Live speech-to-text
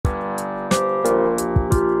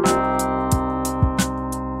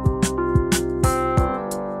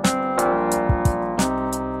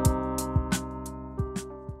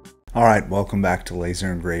Alright, welcome back to Laser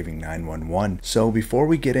Engraving 911. So before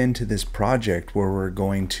we get into this project where we're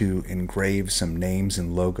going to engrave some names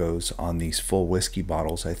and logos on these full whiskey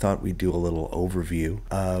bottles, I thought we'd do a little overview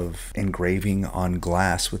of engraving on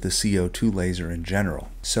glass with a CO2 laser in general.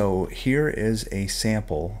 So here is a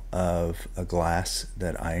sample of a glass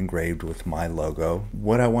that I engraved with my logo.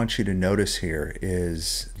 What I want you to notice here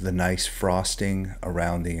is the nice frosting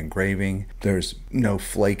around the engraving. There's no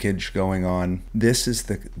flakage going on. This is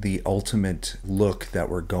the ultimate look that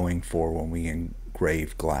we're going for when we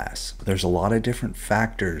engrave glass. There's a lot of different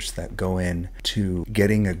factors that go into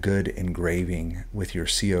getting a good engraving with your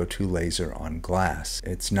CO2 laser on glass.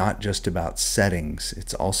 It's not just about settings,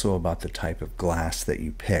 it's also about the type of glass that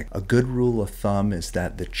you pick. A good rule of thumb is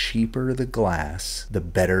that the cheaper the glass, the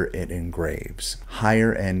better it engraves.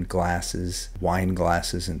 Higher end glasses, wine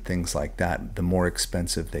glasses and things like that, the more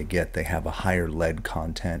expensive they get, they have a higher lead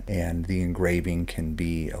content and the engraving can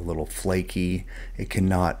be a little flaky. It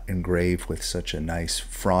cannot engrave with such a nice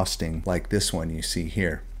frosting like this one you see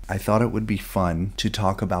here. I thought it would be fun to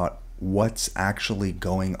talk about what's actually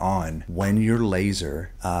going on when your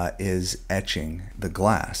laser is etching the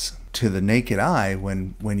glass. To the naked eye,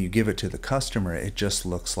 when you give it to the customer, it just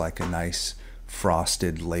looks like a nice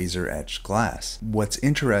frosted laser etched glass. What's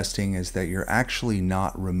interesting is that you're actually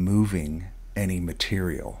not removing any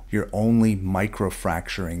material. You're only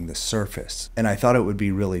microfracturing the surface. And I thought it would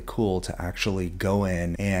be really cool to actually go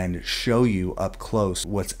in and show you up close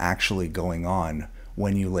what's actually going on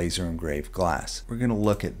when you laser engrave glass. We're going to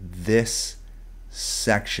look at this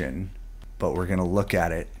section, but we're going to look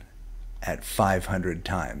at it at 500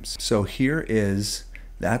 times. So here is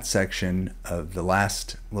that section of the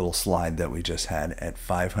last little slide that we just had at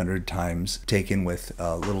 500 times, taken with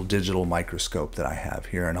a little digital microscope that I have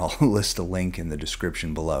here, and I'll list a link in the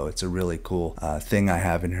description below. It's a really cool thing I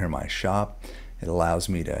have in here in my shop. It allows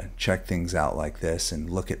me to check things out like this and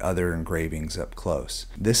look at other engravings up close.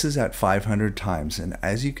 This is at 500 times, and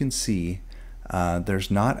as you can see,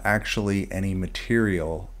 there's not actually any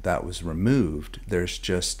material that was removed. There's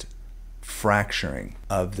just fracturing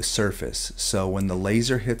of the surface. So when the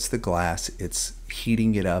laser hits the glass, it's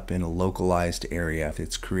heating it up in a localized area.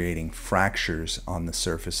 It's creating fractures on the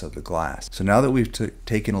surface of the glass. So now that we've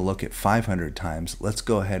taken a look at 500 times, let's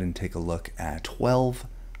go ahead and take a look at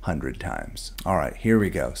 1200 times. All right, here we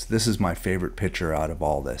go. So this is my favorite picture out of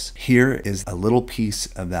all this. Here is a little piece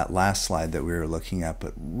of that last slide that we were looking at,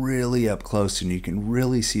 but really up close, and you can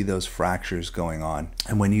really see those fractures going on.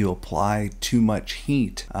 And when you apply too much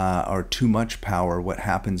heat or too much power, what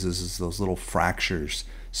happens is those little fractures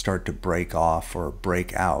start to break off or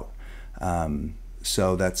break out.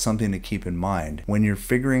 So that's something to keep in mind. When you're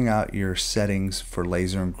figuring out your settings for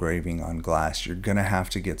laser engraving on glass, you're gonna have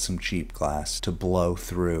to get some cheap glass to blow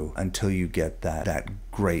through until you get that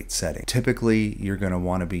great setting. Typically, you're gonna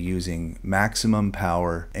wanna be using maximum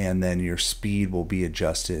power, and then your speed will be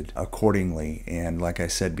adjusted accordingly. And like I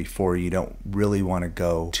said before, you don't really wanna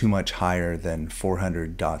go too much higher than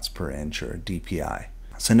 400 dots per inch or DPI.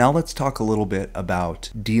 So now let's talk a little bit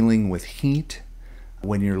about dealing with heat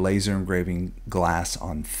when you're laser engraving glass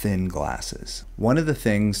on thin glasses. One of the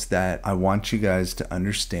things that I want you guys to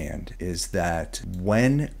understand is that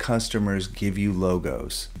when customers give you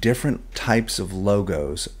logos, different types of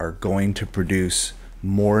logos are going to produce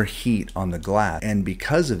more heat on the glass, and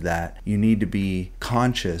because of that you need to be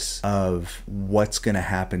conscious of what's going to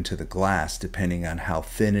happen to the glass depending on how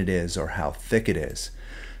thin it is or how thick it is.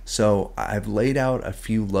 So I've laid out a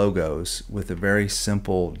few logos with a very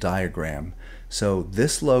simple diagram. So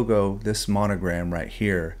this logo, this monogram right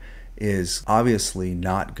here, is obviously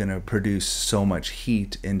not going to produce so much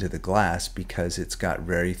heat into the glass because it's got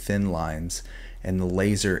very thin lines and the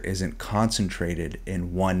laser isn't concentrated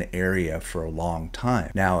in one area for a long time.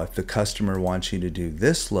 Now, if the customer wants you to do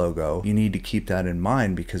this logo, you need to keep that in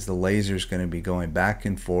mind because the laser is going to be going back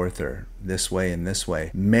and forth or this way and this way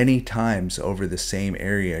many times over the same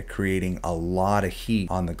area, creating a lot of heat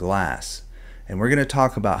on the glass. And we're going to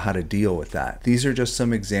talk about how to deal with that. These are just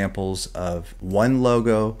some examples of one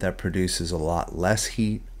logo that produces a lot less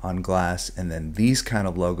heat on glass, and then these kind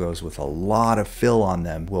of logos with a lot of fill on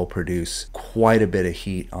them will produce quite a bit of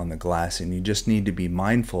heat on the glass, and you just need to be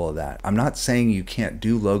mindful of that. I'm not saying you can't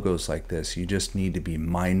do logos like this, you just need to be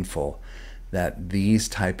mindful that these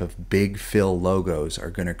type of big fill logos are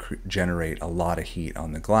going to generate a lot of heat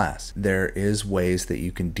on the glass. There is ways that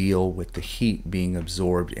you can deal with the heat being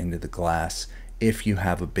absorbed into the glass if you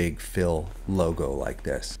have a big fill logo like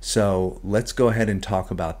this. So let's go ahead and talk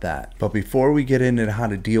about that. But before we get into how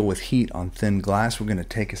to deal with heat on thin glass, we're going to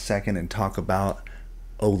take a second and talk about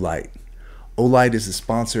OLIGHT. OLIGHT is the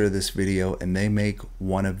sponsor of this video, and they make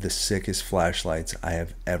one of the sickest flashlights I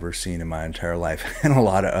have ever seen in my entire life, and a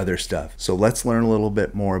lot of other stuff. So let's learn a little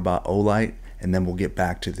bit more about OLIGHT, and then we'll get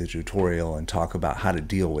back to the tutorial and talk about how to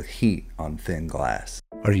deal with heat on thin glass.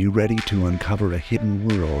 Are you ready to uncover a hidden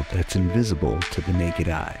world that's invisible to the naked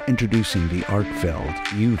eye? Introducing the Arkfeld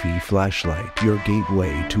UV Flash Light, your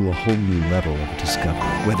gateway to a whole new level of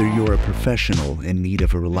discovery. Whether you're a professional in need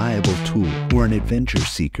of a reliable tool or an adventure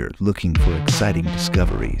seeker looking for exciting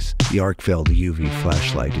discoveries, the Arkfeld UV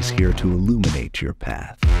Flash Light is here to illuminate your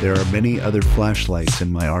path. There are many other flashlights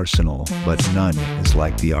in my arsenal, but none is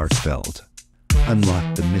like the Arkfeld.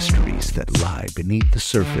 Unlock the mysteries that lie beneath the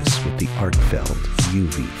surface with the Arkfeld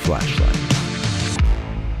UV Flashlight.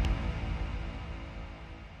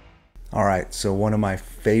 Alright, so one of my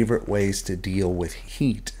favorite ways to deal with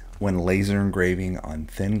heat when laser engraving on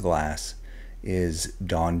thin glass is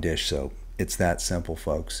Dawn dish soap. It's that simple,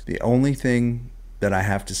 folks. The only thing that I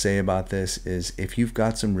have to say about this is if you've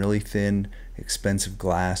got some really thin, expensive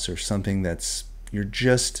glass or something that's you're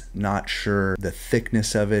just not sure, the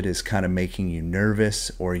thickness of it is kind of making you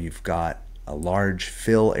nervous, or you've got a large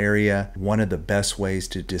fill area, one of the best ways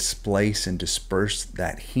to displace and disperse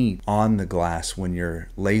that heat on the glass when you're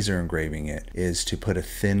laser engraving it is to put a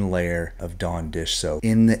thin layer of Dawn dish soap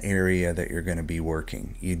in the area that you're going to be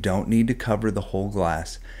working. You don't need to cover the whole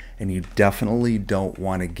glass, and you definitely don't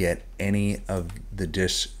want to get any of the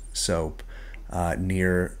dish soap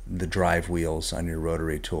near the drive wheels on your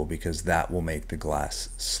rotary tool, because that will make the glass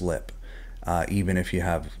slip. Even if you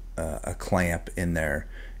have a clamp in there,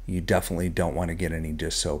 you definitely don't want to get any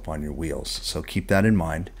dish soap on your wheels, so keep that in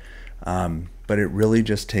mind. But it really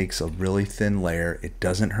just takes a really thin layer. It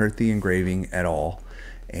doesn't hurt the engraving at all,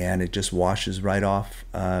 and it just washes right off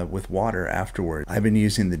with water afterward. I've been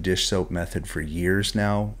using the dish soap method for years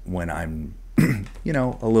now when I'm you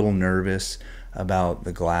know, a little nervous about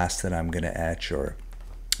the glass that I'm going to etch, or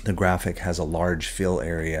the graphic has a large fill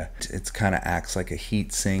area. It kind of acts like a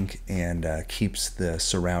heat sink and keeps the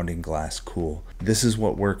surrounding glass cool. This is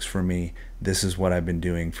what works for me. This is what I've been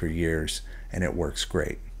doing for years, and it works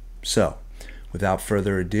great. So without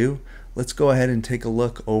further ado, let's go ahead and take a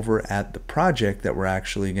look over at the project that we're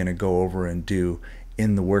actually going to go over and do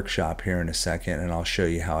in the workshop here in a second, and I'll show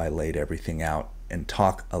you how I laid everything out and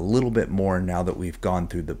talk a little bit more now that we've gone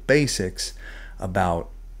through the basics about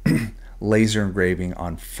laser engraving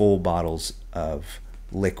on full bottles of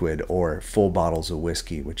liquid or full bottles of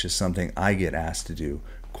whiskey, which is something I get asked to do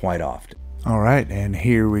quite often. Alright, and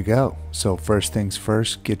here we go. So first things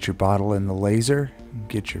first, get your bottle in the laser,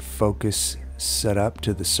 get your focus set up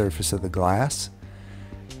to the surface of the glass.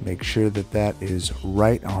 Make sure that that is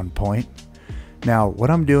right on point. Now what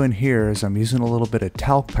I'm doing here is I'm using a little bit of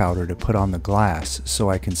talc powder to put on the glass so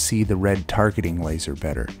I can see the red targeting laser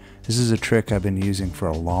better. This is a trick I've been using for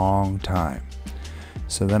a long time.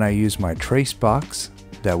 So then I use my trace box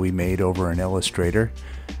that we made over in Illustrator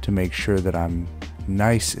to make sure that I'm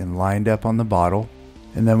nice and lined up on the bottle.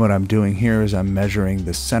 And then what I'm doing here is I'm measuring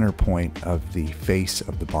the center point of the face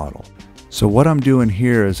of the bottle. So what I'm doing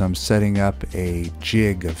here is I'm setting up a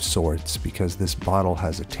jig of sorts, because this bottle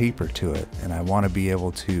has a taper to it, and I want to be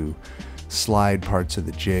able to slide parts of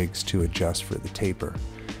the jigs to adjust for the taper.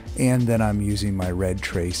 And then I'm using my red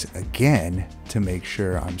trace again to make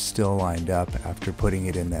sure I'm still lined up after putting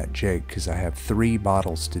it in that jig, because I have 3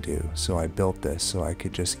 bottles to do. So I built this so I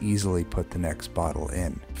could just easily put the next bottle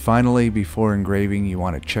in. Finally, before engraving, you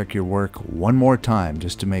want to check your work one more time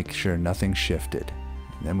just to make sure nothing shifted.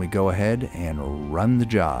 Then we go ahead and run the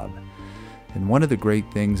job. And one of the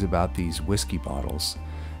great things about these whiskey bottles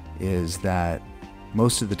is that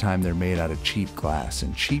most of the time they're made out of cheap glass,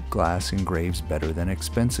 and cheap glass engraves better than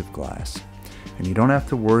expensive glass. And you don't have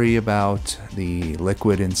to worry about the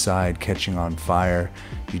liquid inside catching on fire.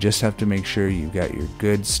 You just have to make sure you've got your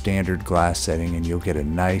good standard glass setting, and you'll get a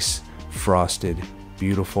nice frosted,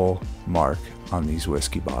 beautiful mark on these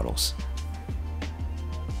whiskey bottles.